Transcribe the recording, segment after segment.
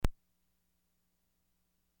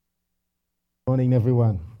Morning,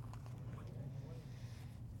 everyone.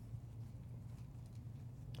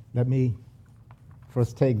 Let me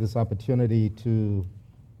first take this opportunity to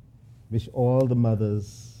wish all the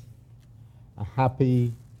mothers a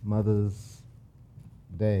happy Mother's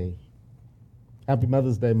Day. Happy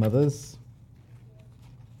Mother's Day, mothers.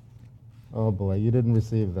 Oh boy, you didn't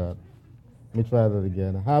receive that. Let me try that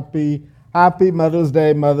again. Happy Mother's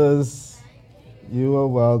Day, mothers. You are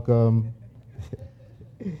welcome.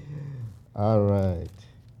 All right.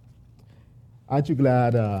 Aren't you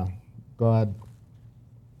glad God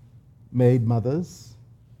made mothers?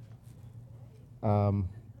 I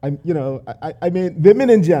mean, women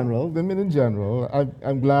in general.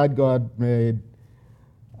 I'm glad God made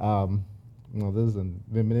mothers and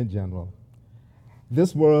women in general.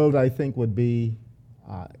 This world, I think, would be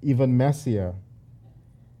even messier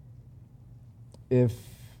if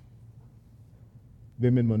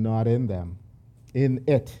women were not in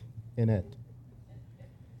it.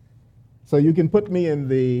 So you can put me in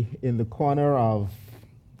the corner of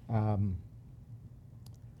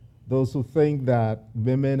those who think that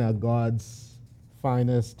women are God's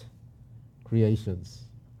finest creations.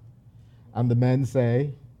 And the men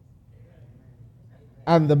say,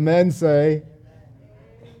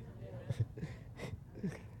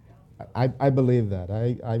 I believe that.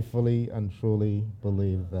 I fully and truly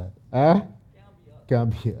believe that.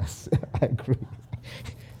 Can't be us. I agree.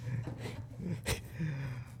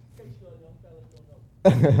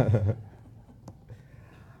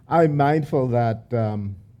 I'm mindful that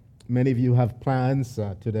many of you have plans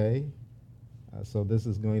today, so this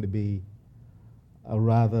is going to be a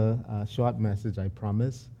rather short message, I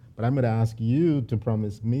promise. But I'm going to ask you to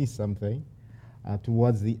promise me something.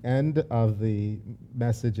 Towards the end of the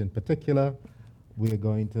message in particular, we are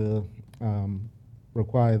going to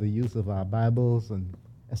require the use of our Bibles, and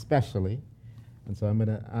especially. And so I'm going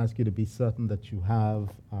to ask you to be certain that you have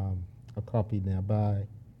a copy nearby.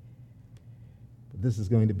 But this is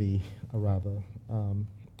going to be a rather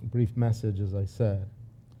brief message, as I said.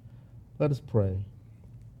 Let us pray.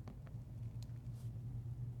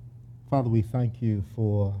 Father, we thank you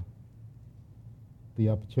for the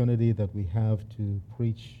opportunity that we have to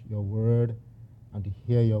preach your word and to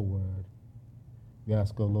hear your word. We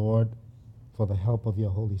ask, O Lord, for the help of your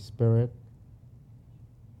Holy Spirit.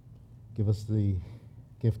 Give us the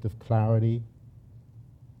gift of clarity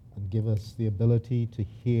and give us the ability to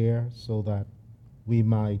hear so that we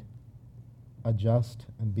might adjust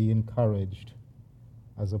and be encouraged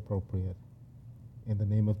as appropriate. In the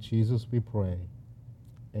name of Jesus we pray.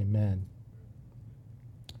 Amen.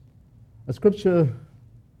 A scripture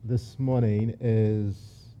this morning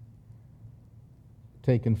is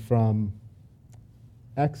taken from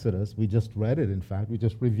Exodus. We just read it, in fact. We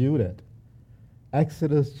just reviewed it.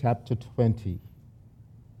 Exodus chapter 20,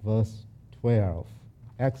 verse 12.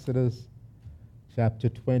 Exodus chapter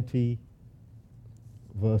 20,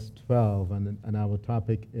 verse 12. And our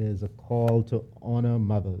topic is a call to honor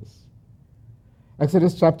mothers.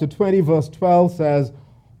 Exodus chapter 20, verse 12 says,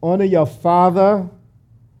 "Honor your father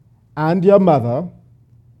and your mother,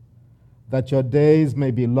 that your days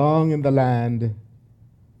may be long in the land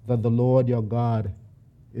that the Lord your God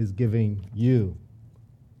is giving you."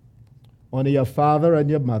 Honor your father and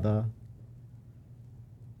your mother,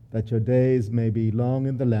 that your days may be long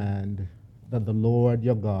in the land that the Lord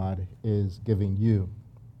your God is giving you.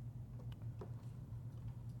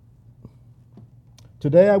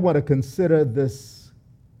 Today I want to consider this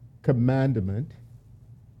commandment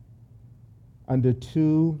under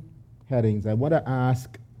two headings. I want to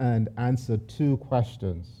ask and answer two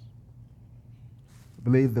questions. I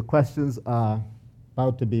believe the questions are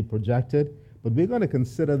about to be projected, but we're going to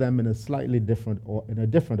consider them in a slightly different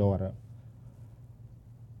order.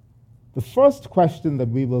 The first question that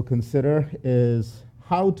we will consider is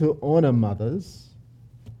how to honor mothers,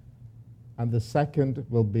 and the second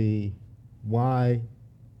will be why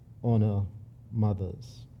honor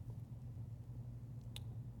mothers.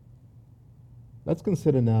 Let's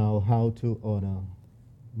consider now how to honor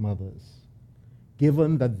mothers.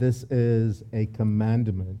 Given that this is a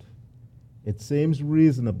commandment, it seems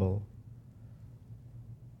reasonable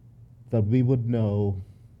that we would know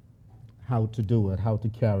how to do it, how to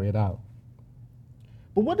carry it out.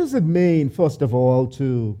 But what does it mean, first of all,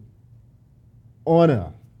 to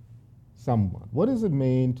honor someone? What does it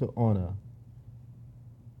mean to honor?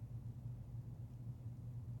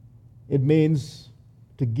 It means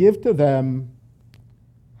to give to them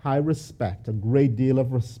high respect, a great deal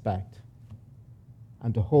of respect,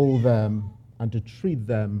 and to hold them and to treat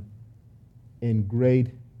them in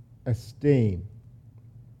great esteem.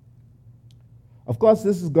 Of course,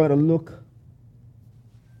 this is going to look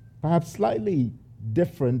perhaps slightly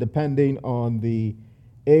different depending on the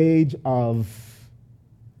age of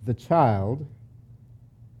the child,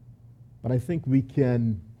 but I think we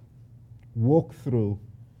can walk through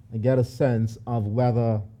and get a sense of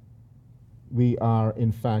whether we are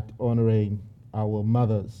in fact honoring our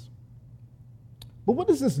mothers. But what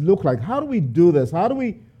does this look like? How do we do this? How do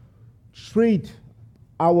we treat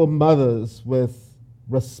our mothers with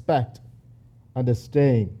respect and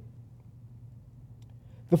disdain?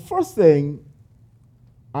 The first thing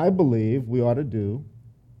I believe we ought to do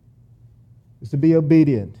is to be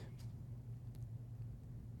obedient.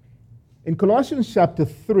 In Colossians chapter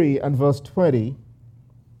 3 and verse 20,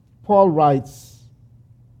 Paul writes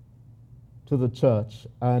to the church,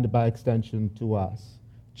 and by extension to us,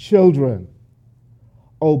 "Children,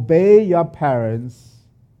 obey your parents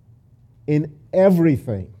in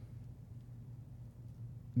everything."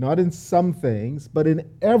 Not in some things, but in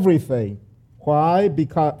everything. Why?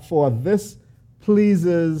 Because for this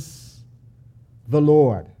pleases the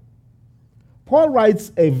Lord. Paul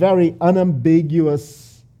writes a very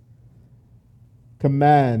unambiguous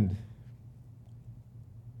command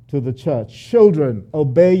to the church. "Children,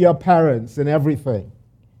 obey your parents in everything,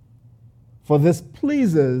 for this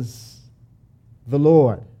pleases the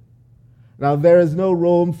Lord." Now, there is no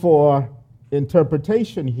room for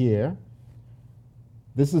interpretation here.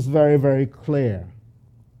 This is very, very clear.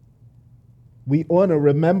 We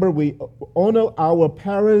honor our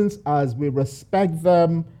parents as we respect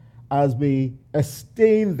them, as we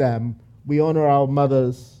esteem them. We honor our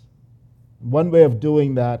mothers. One way of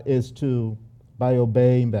doing that is by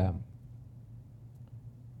obeying them.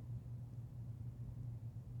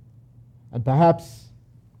 And perhaps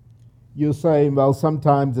you're saying, well,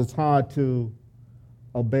 sometimes it's hard to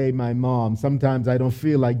obey my mom. Sometimes I don't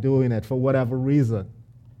feel like doing it for whatever reason.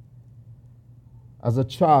 As a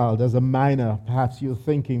child, as a minor, perhaps you're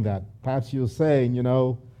thinking that. Perhaps you're saying,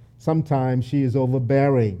 sometimes she is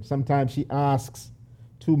overbearing. Sometimes she asks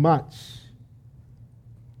too much.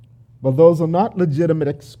 But those are not legitimate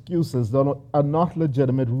excuses. Those are not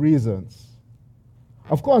legitimate reasons.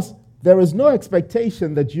 Of course, there is no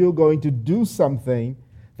expectation that you're going to do something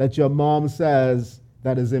that your mom says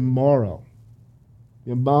that is immoral.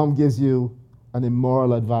 Your mom gives you an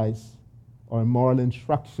immoral advice or immoral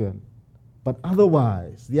instruction. But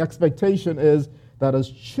otherwise, the expectation is that as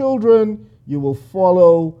children, you will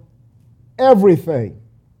follow everything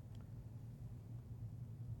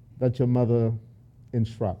that your mother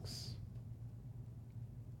instructs.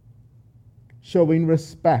 Showing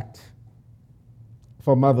respect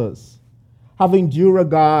for mothers. Having due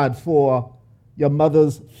regard for your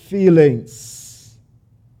mother's feelings,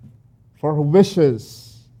 for her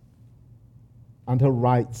wishes, and her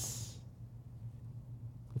rights.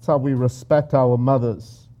 That's how we respect our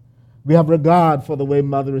mothers. We have regard for the way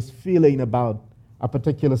mother is feeling about a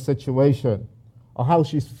particular situation or how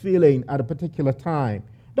she's feeling at a particular time.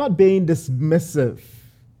 Not being dismissive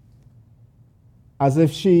as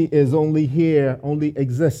if she is only here, only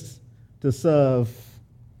exists to serve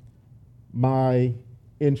my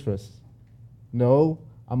interests. No,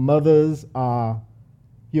 our mothers are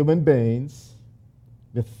human beings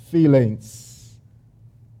with feelings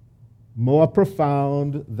more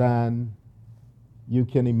profound than you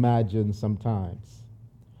can imagine sometimes.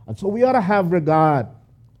 And so we ought to have regard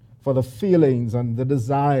for the feelings and the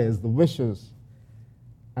desires, the wishes,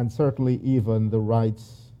 and certainly even the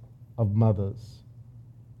rights of mothers.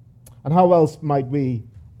 And how else might we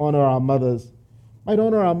honor our mothers? Might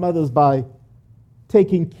honor our mothers by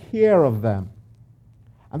taking care of them.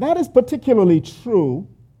 And that is particularly true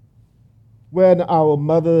when our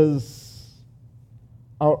mothers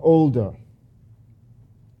are older,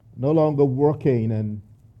 no longer working,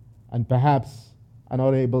 and perhaps are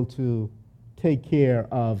not able to take care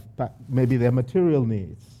of maybe their material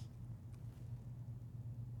needs.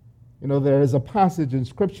 There is a passage in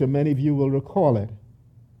Scripture, many of you will recall it.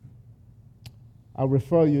 I'll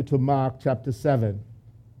refer you to Mark chapter 7.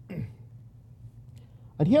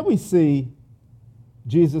 And here we see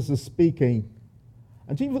Jesus is speaking.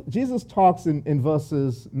 And Jesus talks in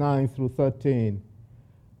verses 9 through 13.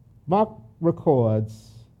 Mark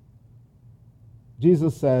records,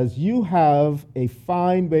 Jesus says, "You have a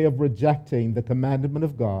fine way of rejecting the commandment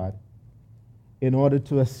of God in order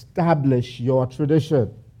to establish your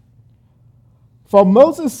tradition. For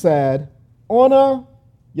Moses said, 'Honor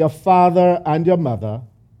your father and your mother,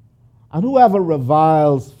 and whoever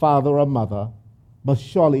reviles father or mother must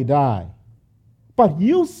surely die.' But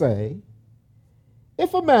you say,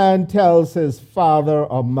 'If a man tells his father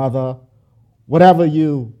or mother, whatever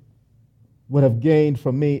you would have gained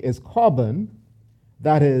from me is carbon,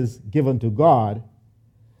 that is, given to God,'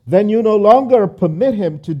 then you no longer permit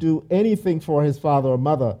him to do anything for his father or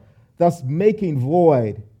mother, thus making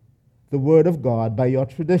void the word of God by your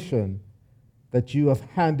tradition that you have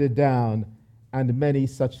handed down, and many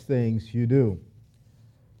such things you do.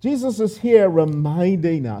 Jesus is here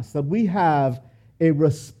reminding us that we have a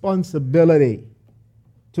responsibility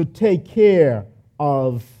to take care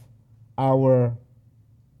of our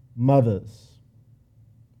mothers.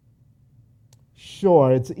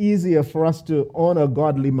 Sure, it's easier for us to honor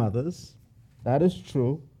godly mothers. That is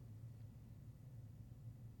true.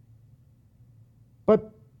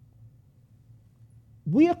 But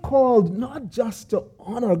we are called not just to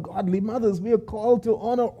honor godly mothers, we are called to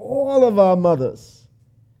honor all of our mothers.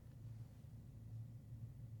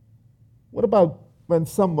 What about when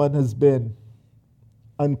someone has been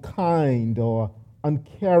unkind or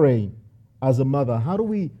uncaring as a mother? How do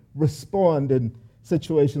we respond in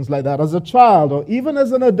situations like that as a child or even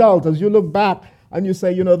as an adult, as you look back and you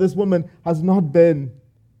say, this woman has not been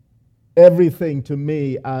everything to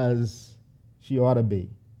me as she ought to be?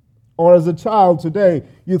 Or as a child today,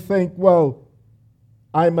 you think, well,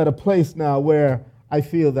 I'm at a place now where I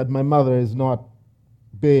feel that my mother is not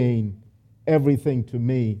being everything to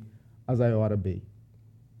me as I ought to be.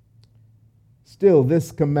 Still,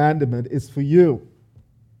 this commandment is for you.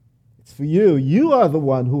 It's for you. You are the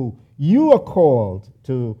one who you are called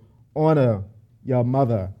to honor your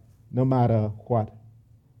mother no matter what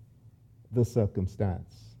the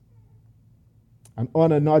circumstance. And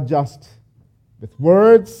honor not just with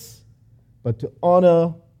words, but to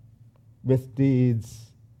honor with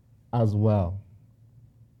deeds as well.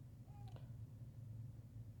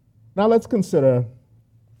 Now let's consider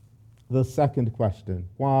the second question.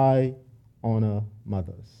 Why honor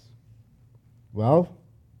mothers? Well,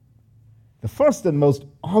 the first and most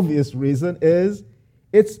obvious reason is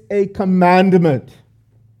it's a commandment.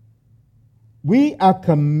 We are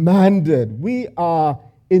commanded, we are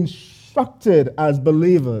instructed as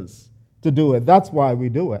believers to do it. That's why we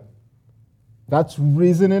do it. That's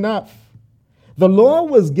reason enough. The law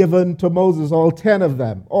was given to Moses, all 10 of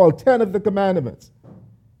them, all 10 of the commandments.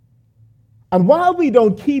 And while we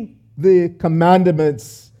don't keep the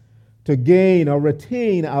commandments to gain or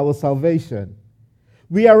retain our salvation,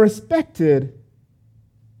 we are expected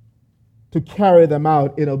to carry them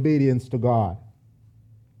out in obedience to God.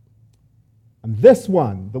 And this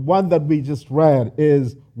one, the one that we just read,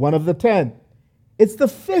 is one of the 10. It's the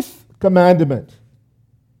 5th commandment.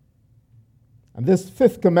 And this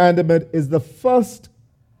 5th commandment is the first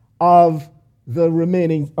of the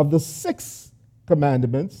remaining of the 6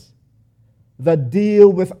 commandments that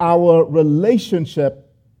deal with our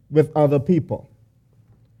relationship with other people.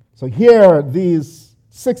 So here, these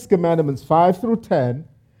 6 commandments, 5 through 10,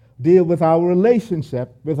 deal with our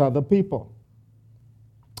relationship with other people.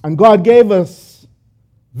 And God gave us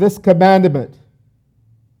this commandment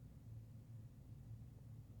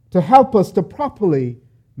to help us to properly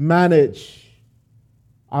manage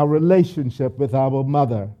our relationship with our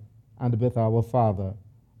mother and with our father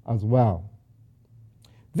as well.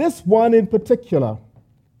 This one in particular,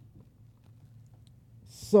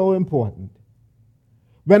 so important.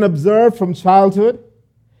 When observed from childhood,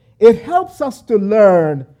 it helps us to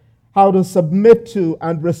learn how to submit to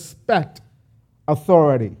and respect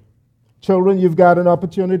authority. Children, you've got an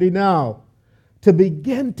opportunity now to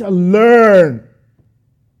begin to learn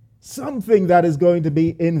something that is going to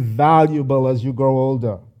be invaluable as you grow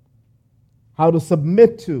older. How to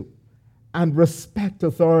submit to and respect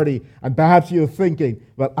authority. And perhaps you're thinking,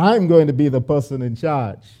 well, I'm going to be the person in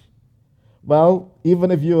charge. Well,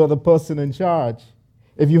 even if you are the person in charge,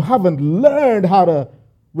 if you haven't learned how to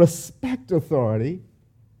respect authority,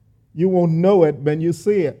 you won't know it when you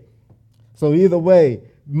see it. So either way,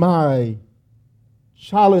 my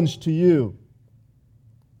challenge to you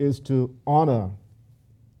is to honor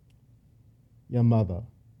your mother.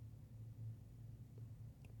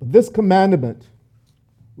 But this commandment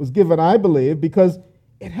was given, I believe, because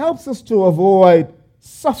it helps us to avoid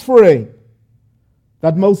suffering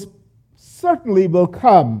that most certainly will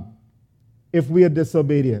come if we are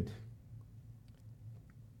disobedient.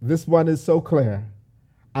 This one is so clear,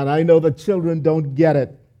 and I know the children don't get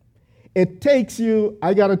it. It takes you,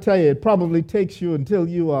 I got to tell you, it probably takes you until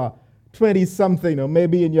you are 20-something or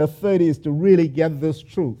maybe in your 30s to really get this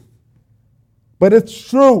truth. But it's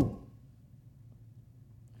true.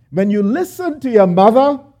 When you listen to your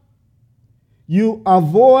mother, you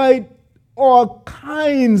avoid all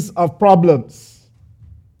kinds of problems.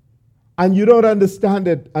 And you don't understand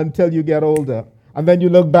it until you get older. And then you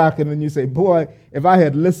look back and then you say, boy, if I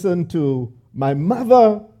had listened to my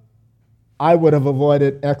mother, I would have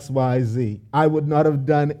avoided X, Y, Z. I would not have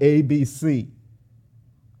done A, B, C.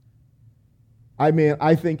 I mean,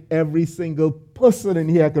 I think every single person in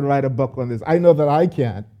here can write a book on this. I know that I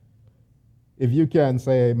can. If you can,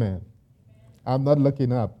 say amen. I'm not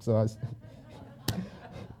looking up, so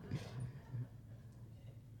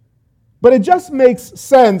But it just makes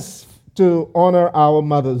sense to honor our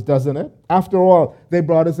mothers, doesn't it? After all, they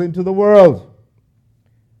brought us into the world.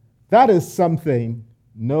 That is something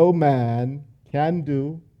no man can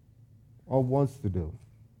do or wants to do.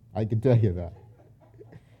 I can tell you that.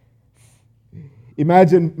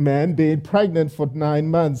 Imagine men being pregnant for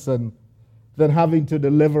 9 months and then having to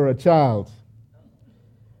deliver a child.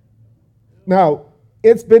 Now,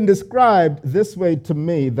 it's been described this way to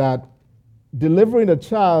me, that delivering a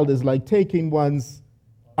child is like taking one's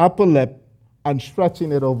upper lip and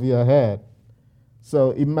stretching it over your head.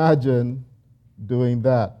 So imagine doing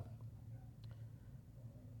that.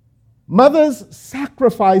 Mothers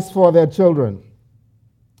sacrifice for their children.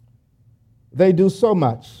 They do so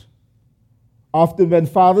much. Often when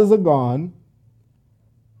fathers are gone,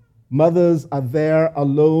 mothers are there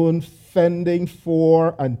alone, fending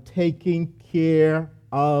for and taking care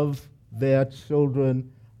of their children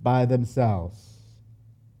by themselves.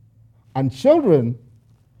 And children,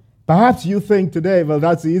 perhaps you think today, well,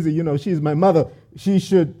 that's easy, she's my mother.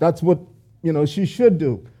 That's what, she should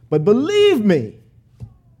do. But believe me,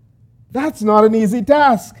 that's not an easy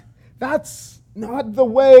task. That's not the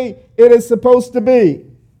way it is supposed to be.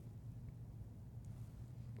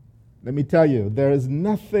 Let me tell you, there is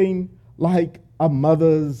nothing like a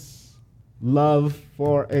mother's love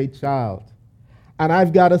for a child. And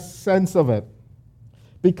I've got a sense of it.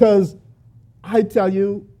 Because I tell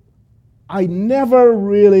you, I never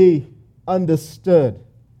really understood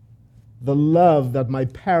the love that my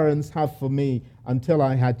parents have for me until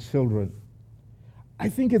I had children. I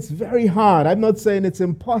think it's very hard. I'm not saying it's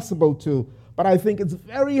impossible to, but I think it's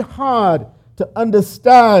very hard to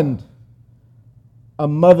understand a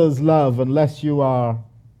mother's love unless you are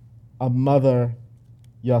a mother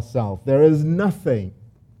yourself. There is nothing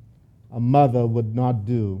a mother would not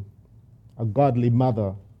do, a godly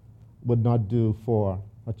mother would not do for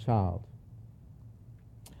a child.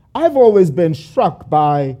 I've always been struck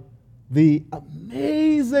by the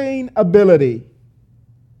amazing ability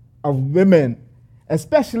of women,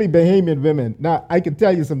 especially Bahamian women. Now, I can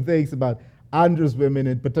tell you some things about Andrew's women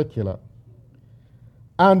in particular.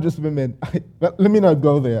 Andrew's women, let me not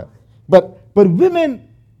go there. But women,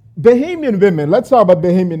 Bahamian women, let's talk about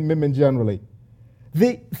Bahamian women generally.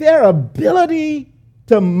 Their ability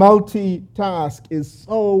to multitask is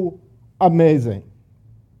so amazing.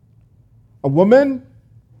 A woman,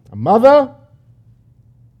 a mother,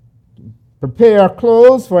 prepare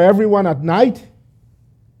clothes for everyone at night,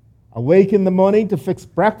 awake in the morning to fix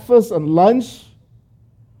breakfast and lunch,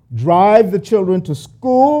 drive the children to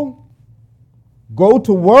school, go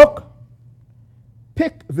to work,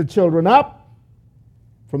 pick the children up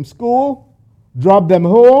from school, drop them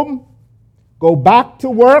home, go back to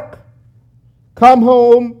work, come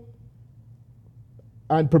home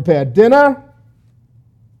and prepare dinner,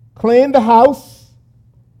 clean the house,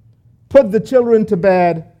 put the children to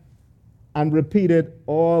bed, and repeat it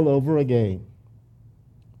all over again.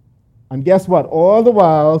 And guess what? All the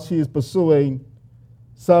while she is pursuing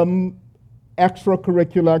some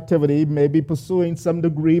extracurricular activity, maybe pursuing some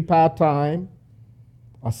degree part-time,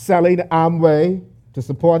 or selling Amway to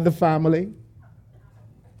support the family,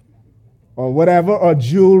 or whatever, or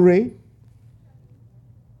jewelry.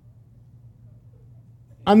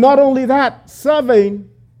 And not only that, serving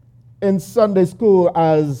in Sunday school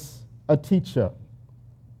as a teacher.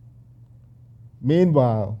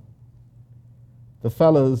 Meanwhile, the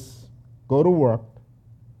fellas go to work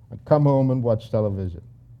and come home and watch television.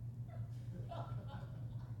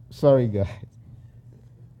 Sorry, guys.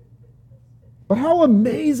 But how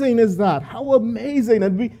amazing is that? How amazing.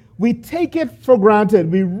 And we take it for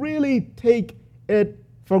granted. We really take it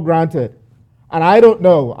for granted. And I don't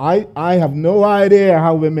know. I have no idea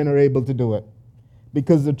how women are able to do it.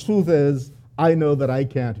 Because the truth is, I know that I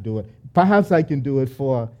can't do it. Perhaps I can do it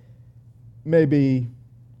for maybe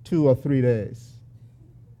 2 or 3 days.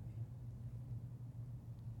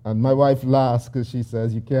 And my wife laughs because she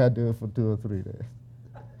says, you can't do it for 2 or 3 days.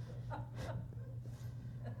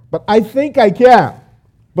 But I think I can.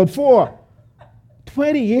 But for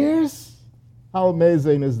 20 years, how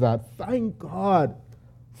amazing is that? Thank God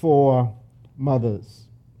for mothers.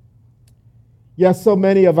 Yes, so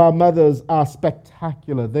many of our mothers are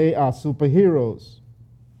spectacular. They are superheroes.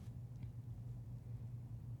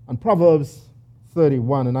 And Proverbs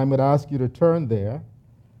 31, and I'm going to ask you to turn there.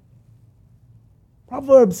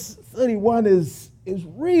 Proverbs 31 is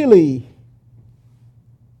really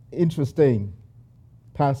interesting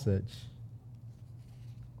passage.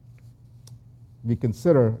 we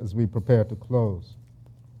consider as we prepare to close.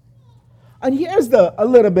 And here's a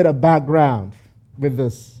little bit of background with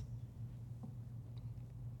this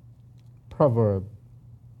proverb.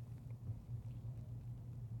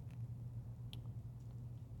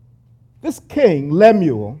 This king,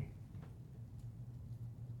 Lemuel,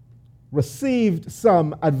 received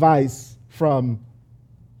some advice from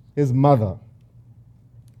his mother.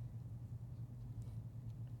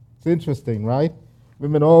 It's interesting, right?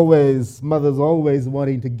 Mothers always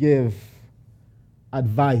wanting to give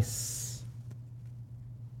advice.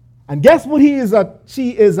 And guess what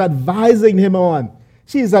she is advising him on?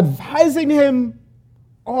 She is advising him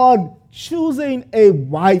on choosing a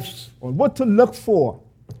wife, on what to look for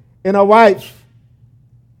in a wife.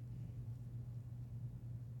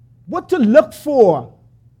 What to look for.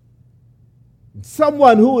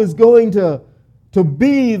 Someone who is going to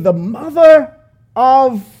be the mother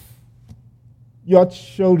of your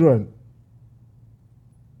children.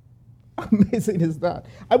 Amazing is that?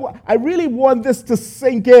 I really want this to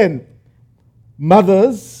sink in.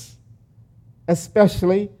 Mothers,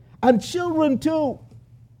 especially, and children too.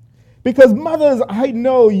 Because mothers, I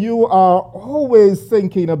know you are always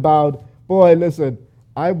thinking about, boy, listen,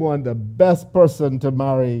 I want the best person to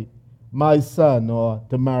marry my son or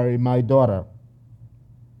to marry my daughter.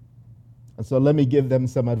 And so let me give them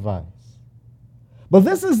some advice. But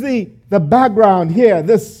this is the background here.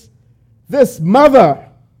 This mother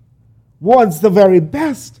wants the very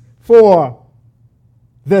best for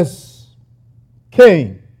this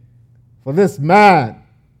king, for this man.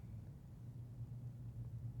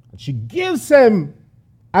 And she gives him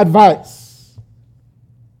advice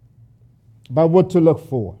about what to look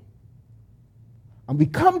for. And we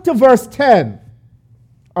come to verse 10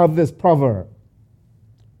 of this proverb.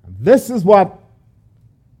 And this is what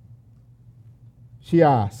she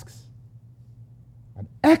asks. An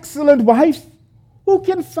excellent wife, who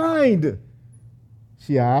can find?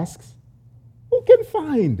 She asks, who can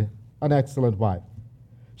find an excellent wife?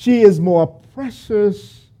 She is more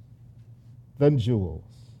precious than jewels.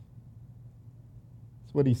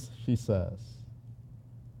 That's what she says.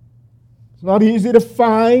 It's not easy to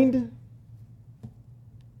find.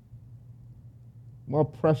 More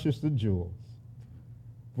precious than jewels.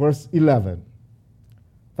 Verse 11.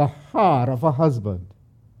 The heart of a husband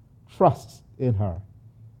trusts in her,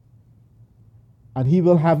 and he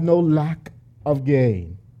will have no lack of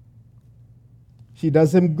gain. She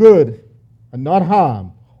does him good and not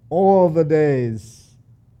harm all the days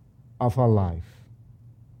of her life.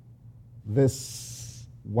 This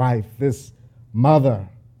wife, this mother,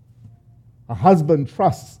 a husband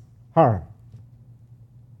trusts her.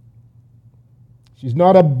 She's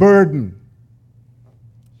not a burden.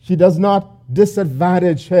 She does not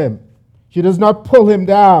disadvantage him. She does not pull him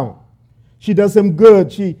down. She does him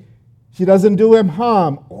good. She doesn't do him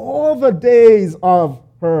harm all the days of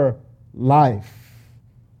her life.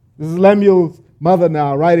 This is Lemuel's mother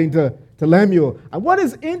now writing to Lemuel. And what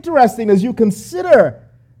is interesting as you consider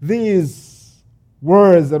these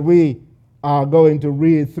words that we are going to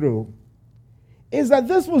read through is that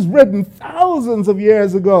this was written thousands of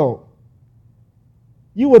years ago.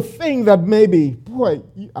 You would think that maybe, boy,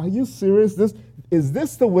 are you serious? Is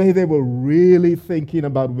this the way they were really thinking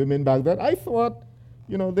about women back then? I thought,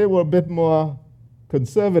 they were a bit more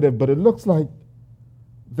conservative, but it looks like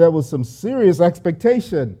there was some serious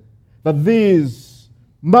expectation that these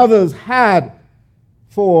mothers had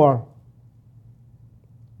for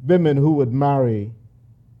women who would marry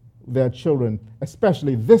their children,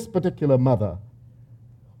 especially this particular mother.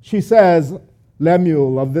 She says,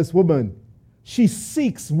 Lemuel, of this woman, she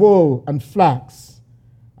seeks wool and flax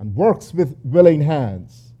and works with willing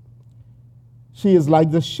hands. She is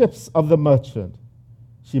like the ships of the merchant.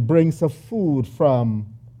 She brings her food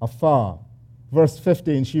from afar. Verse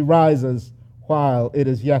 15, she rises while it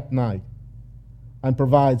is yet night and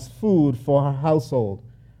provides food for her household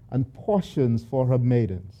and portions for her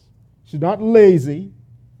maidens. She's not lazy.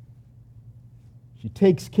 She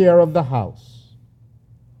takes care of the house.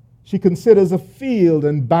 She considers a field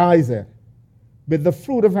and buys it. With the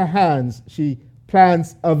fruit of her hands, she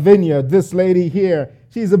plants a vineyard. This lady here,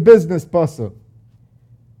 she's a business person.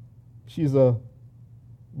 She's a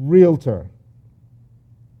realtor.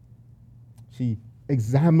 She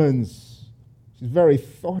examines. She's very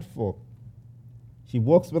thoughtful. She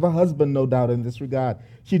works with her husband, no doubt, in this regard.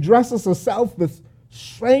 She dresses herself with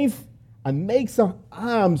strength and makes her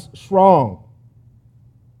arms strong.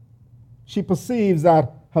 She perceives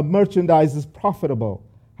that her merchandise is profitable.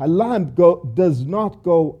 Her lamp does not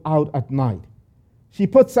go out at night. She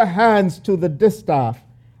puts her hands to the distaff,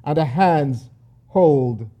 and her hands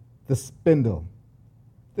hold the spindle.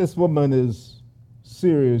 This woman is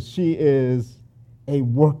serious. She is a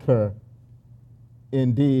worker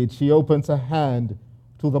indeed. She opens her hand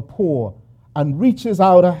to the poor and reaches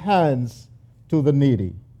out her hands to the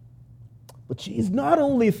needy. But she's not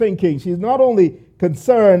only thinking, she's not only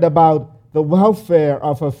concerned about the welfare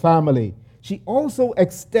of her family, she also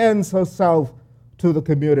extends herself to the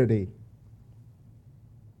community.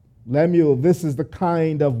 Lemuel, this is the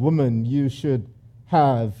kind of woman you should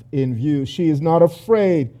have in view. She is not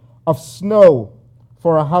afraid of snow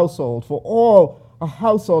for a household, for all a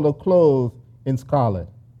household are clothed in scarlet.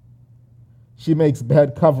 She makes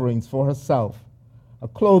bed coverings for herself. Her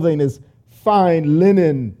clothing is fine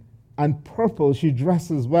linen and purple. She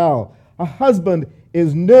dresses well. Her husband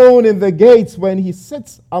is known in the gates when he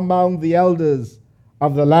sits among the elders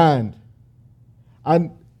of the land.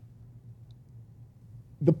 And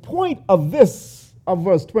the point of this, of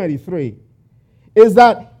verse 23, is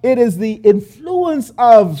that it is the influence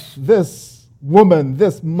of this woman,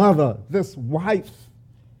 this mother, this wife,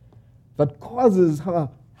 that causes her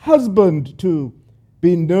husband to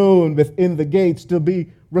be known within the gates, to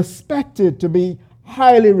be respected, to be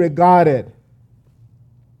highly regarded.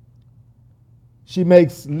 She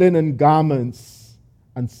makes linen garments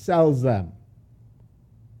and sells them.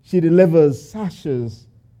 She delivers sashes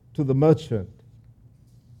to the merchant.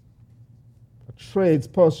 A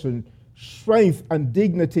tradesperson, strength and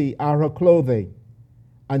dignity are her clothing,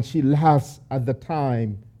 and she laughs at the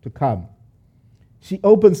time to come. She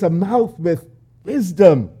opens her mouth with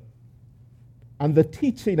wisdom, and the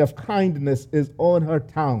teaching of kindness is on her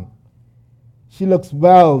tongue. She looks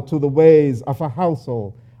well to the ways of her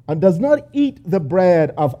household and does not eat the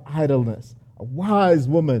bread of idleness. A wise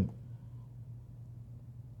woman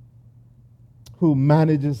who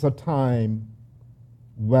manages her time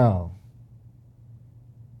well.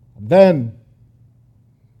 And then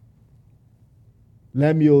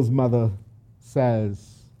Lemuel's mother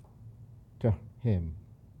says to him,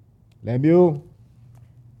 Lemuel,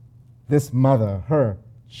 this mother, her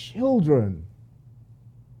children,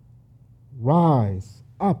 rise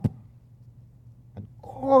up and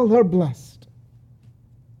call her blessed.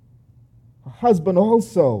 Her husband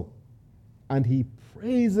also, and he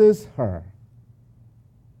praises her.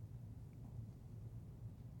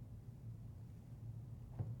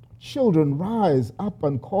 Children rise up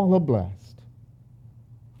and call her blessed.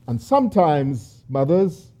 And sometimes,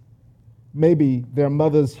 mothers, maybe there are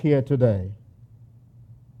mothers here today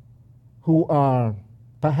who are,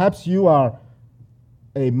 perhaps you are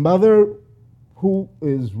a mother who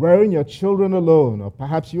is rearing your children alone, or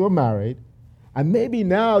perhaps you are married, and maybe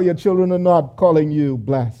now your children are not calling you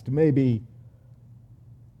blessed. Maybe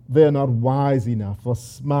they're not wise enough, or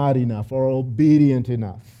smart enough, or obedient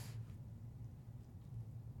enough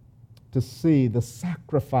to see the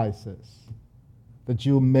sacrifices that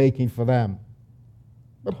you're making for them.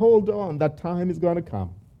 But hold on, that time is going to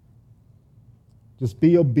come. Just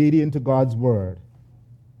be obedient to God's word.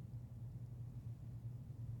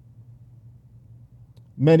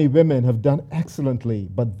 Many women have done excellently,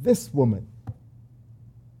 but this woman,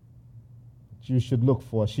 you should look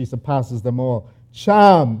for, she surpasses them all.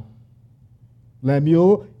 Charm,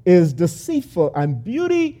 Lemuel, is deceitful, and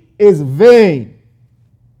beauty is vain.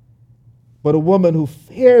 But a woman who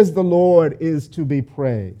fears the Lord is to be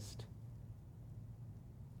praised.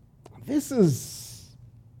 This is,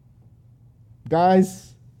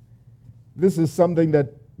 guys, this is something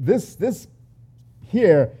that, this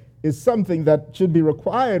here is something that should be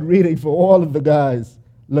required reading for all of the guys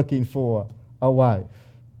looking for a wife.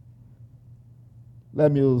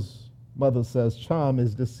 Lemuel's mother says, charm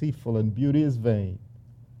is deceitful and beauty is vain,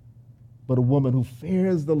 but a woman who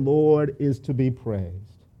fears the Lord is to be praised.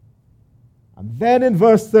 And then in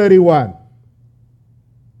verse 31,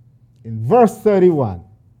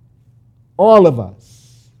 all of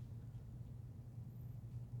us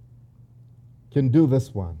can do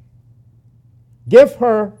this one. Give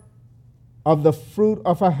her of the fruit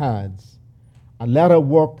of her hands, and let her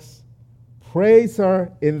works praise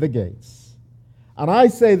her in the gates. And I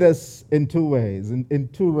say this in two ways, in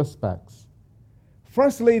two respects.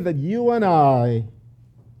 Firstly, that you and I,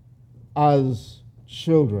 as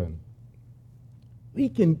children, we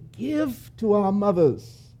can give to our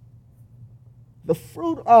mothers the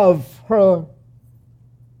fruit of her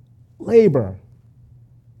labor.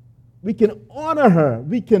 We can honor her.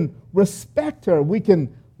 We can respect her. We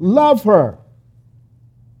can love her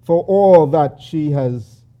for all that she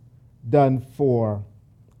has done for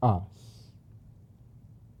us.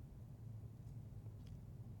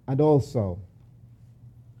 And also,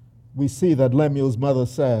 we see that Lemuel's mother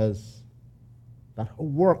says that her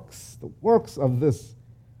works, the works of this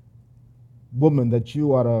woman that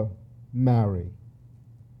you are to marry,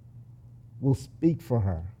 will speak for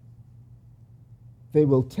her. They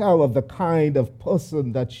will tell of the kind of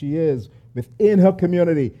person that she is within her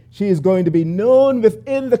community. She is going to be known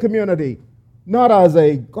within the community, not as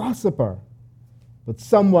a gossiper, but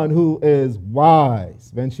someone who is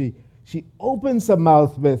wise. When she opens her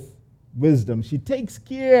mouth with wisdom, she takes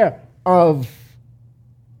care of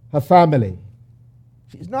her family.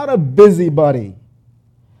 She's not a busybody.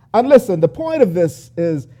 And listen, the point of this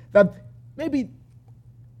is that maybe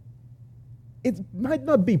it might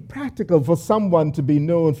not be practical for someone to be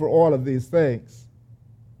known for all of these things.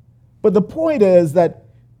 But the point is that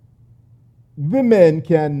women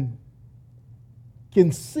can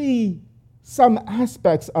see some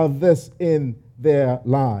aspects of this in their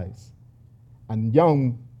lives. And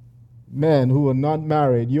young men who are not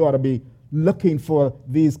married, you ought to be looking for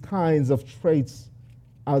these kinds of traits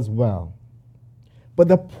as well. But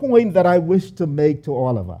the point that I wish to make to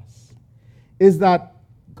all of us is that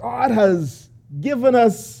God has given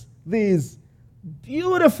us these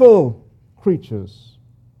beautiful creatures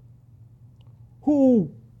who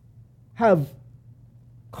have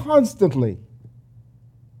constantly,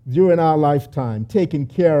 during our lifetime, taken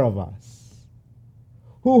care of us,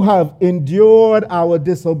 who have endured our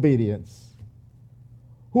disobedience,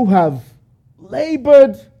 who have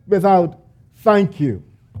labored without thank you,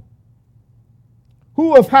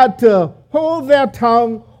 who have had to hold their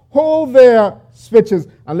tongue, hold their switches.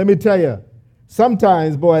 And let me tell you,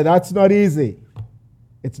 sometimes, boy, that's not easy.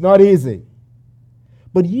 It's not easy.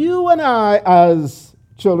 But you and I as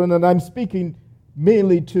children, and I'm speaking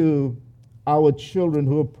mainly to our children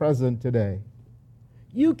who are present today,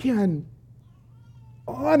 you can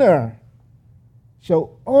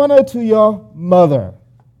show honor to your mother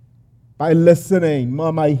by listening.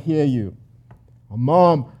 Mom, I hear you. Or,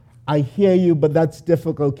 Mom, I hear you, but that's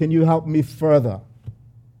difficult. Can you help me further?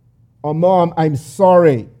 Or, Mom, I'm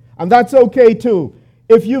sorry. And that's okay too.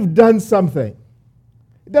 If you've done something,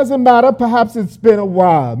 it doesn't matter. Perhaps it's been a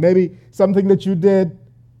while. Maybe something that you did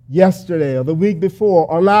yesterday or the week before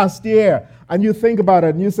or last year. And you think about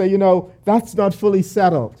it and you say, that's not fully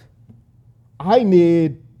settled. I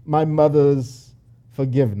need my mother's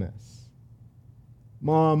forgiveness.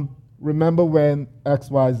 Mom, remember when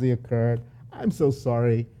XYZ occurred? I'm so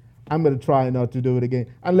sorry. I'm going to try not to do it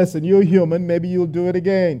again. And listen, you're human. Maybe you'll do it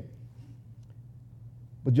again.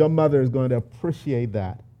 But your mother is going to appreciate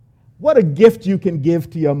that. What a gift you can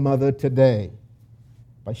give to your mother today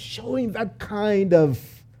by showing that kind of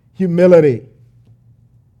humility,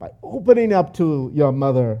 by opening up to your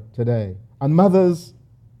mother today. And mothers,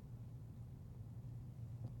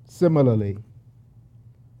 similarly,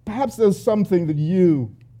 perhaps there's something that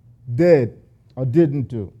you did or didn't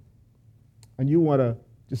do, and you want to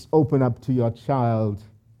just open up to your child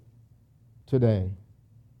today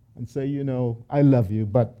and say, I love you,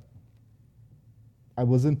 but I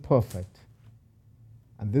wasn't perfect.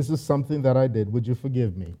 And this is something that I did. Would you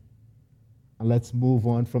forgive me? And let's move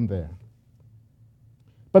on from there.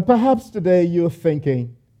 But perhaps today you're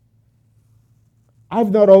thinking,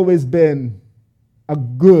 I've not always been a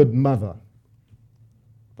good mother.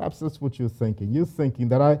 Perhaps that's what you're thinking. You're thinking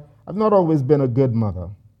that I've not always been a good mother.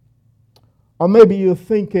 Or maybe you're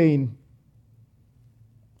thinking,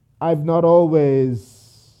 I've not always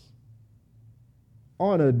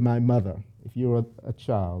honored my mother. If you're a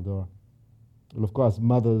child, or, well, of course,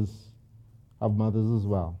 mothers have mothers as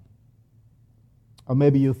well. Or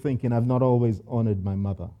maybe you're thinking, I've not always honored my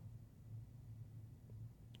mother.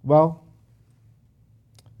 Well,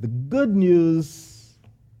 the good news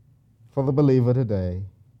for the believer today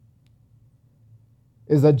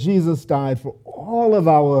is that Jesus died for all of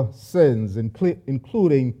our sins,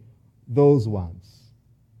 including those ones,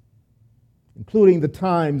 including the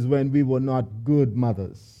times when we were not good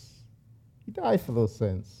mothers. He died for those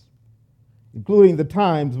sins, including the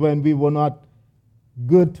times when we were not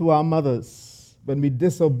good to our mothers, when we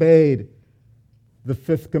disobeyed the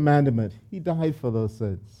fifth commandment. He died for those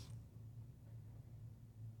sins.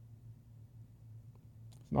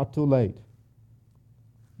 It's not too late.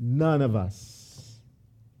 None of us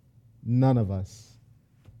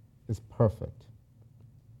is perfect.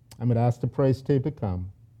 I'm going to ask the praise team to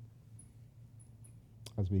come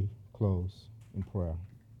as we close in prayer.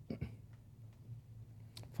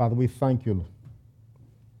 Father, we thank you.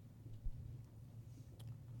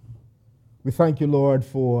 We thank you, Lord,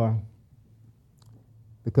 for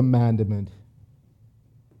the commandment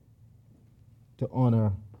to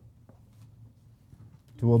honor,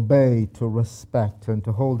 to obey, to respect, and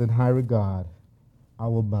to hold in high regard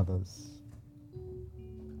our mothers.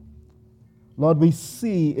 Lord, we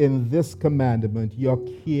see in this commandment your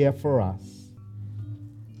care for us.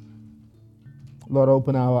 Lord,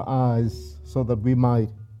 open our eyes so that we might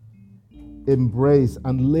embrace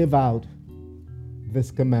and live out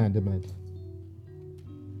this commandment.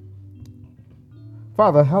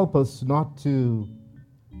 Father, help us not to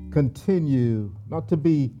continue, not to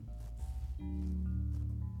be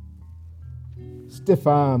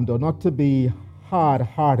stiff-armed or not to be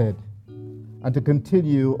hard-hearted, and to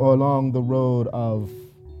continue along the road of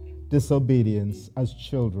disobedience as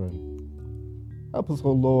children. Help us,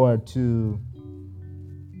 O Lord, to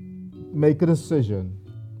make a decision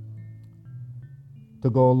to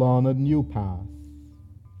go along a new path.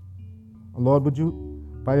 Lord, would you,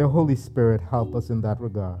 by your Holy Spirit, help us in that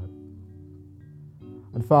regard?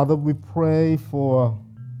 And Father, we pray for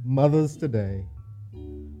mothers today.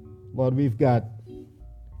 Lord, we've got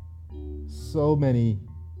so many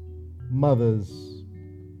mothers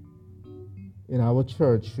in our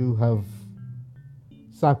church who have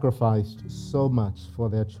sacrificed so much for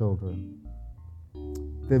their children.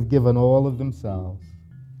 They've given all of themselves.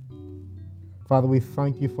 Father, we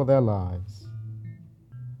thank you for their lives.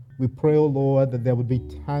 We pray, O Lord, that there would be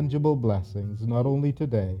tangible blessings, not only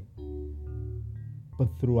today, but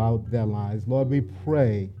throughout their lives. Lord, we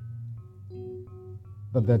pray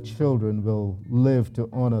that their children will live to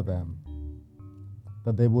honor them,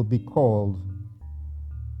 that they will be called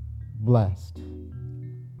blessed.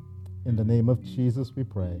 In the name of Jesus we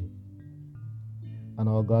pray. And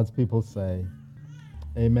all God's people say,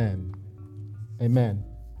 amen. Amen.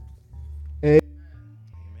 Amen.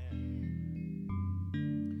 I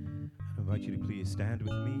invite you to please stand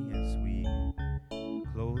with me as we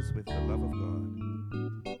close with the love of God.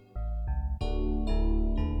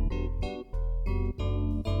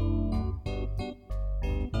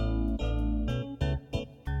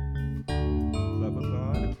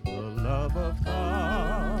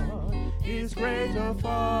 Greater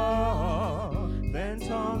far than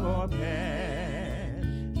tongue or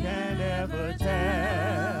pen can ever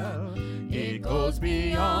tell. It goes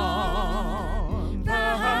beyond the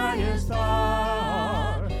highest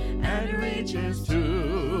star and reaches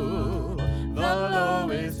to the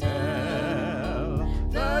lowest hell.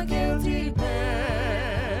 The guilty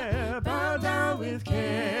pair bow down with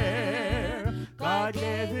care. God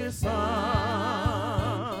gave his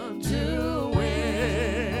son to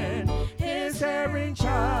win his erring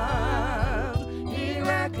child. He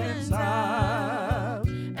reconciled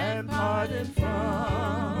and pardoned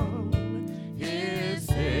from his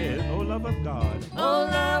sin. O love of God, O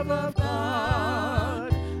love of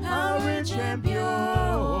God, how rich and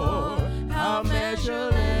pure, how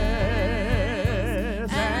measureless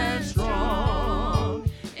and strong,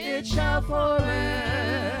 it shall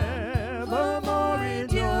forevermore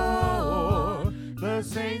endure. The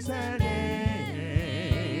saints and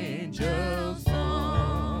angels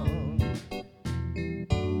song.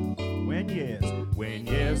 When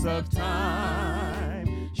years of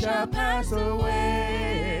time shall pass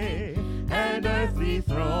away, and earthly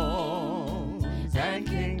thrones and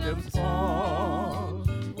kingdoms fall,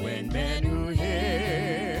 when men who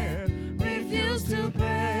hear refuse to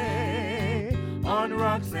play on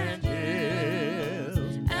rocks and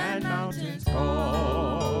hills and mountains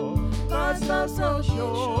tall, God's love so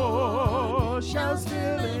sure shall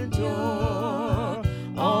still endure,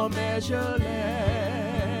 all measureless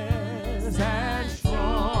and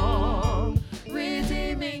strong,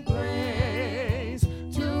 redeeming grace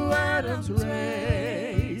to Adam's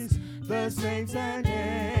race, the saints and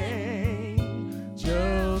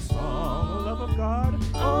angels song. O love of God,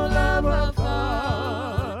 O love of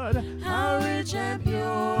God, how rich and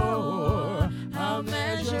pure, how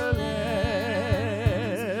measureless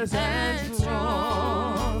and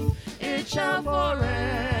strong, it shall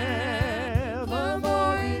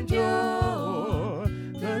forevermore endure,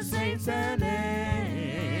 the saints and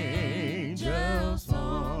angels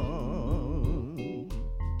song.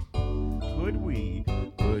 Could we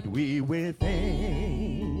with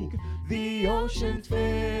ink the ocean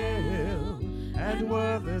fill, and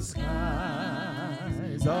were the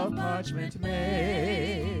skies of parchment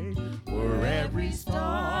made, were every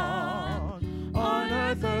star on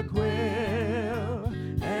earth a quill,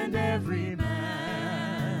 and every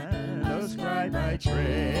man a scribe by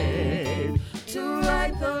trade, to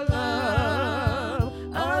write the love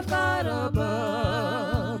of God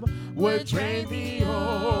above, would drain the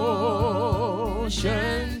ocean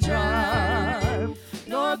dry,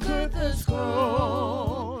 nor could the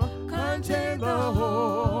scroll contain the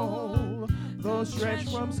whole, though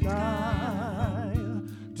stretched from sky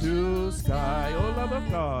to sky. O love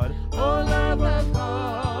of God, O love of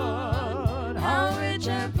God, how rich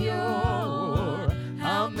and pure,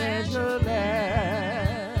 how measureless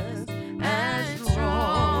and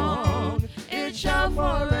strong, it shall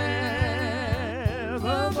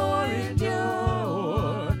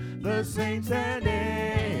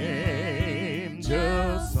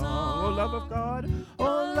love of God,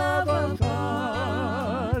 oh love of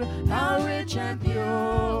God, how rich and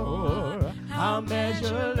pure, how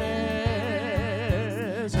measureless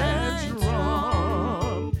and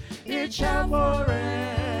strong, it shall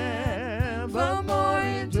forevermore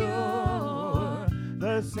endure,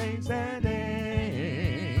 the saints and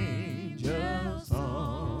angels'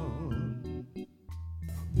 song.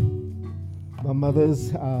 My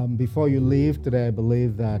mothers, before you leave today, I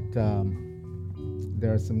believe that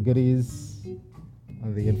there are some goodies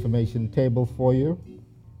on the information table for you.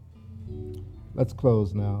 Let's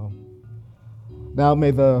close now. Now may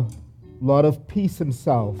the Lord of peace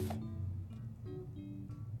himself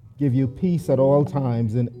give you peace at all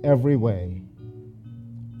times in every way.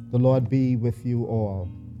 The Lord be with you all.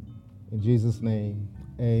 In Jesus' name,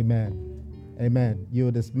 amen. Amen. You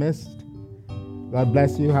are dismissed. God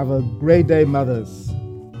bless you. Have a great day, mothers.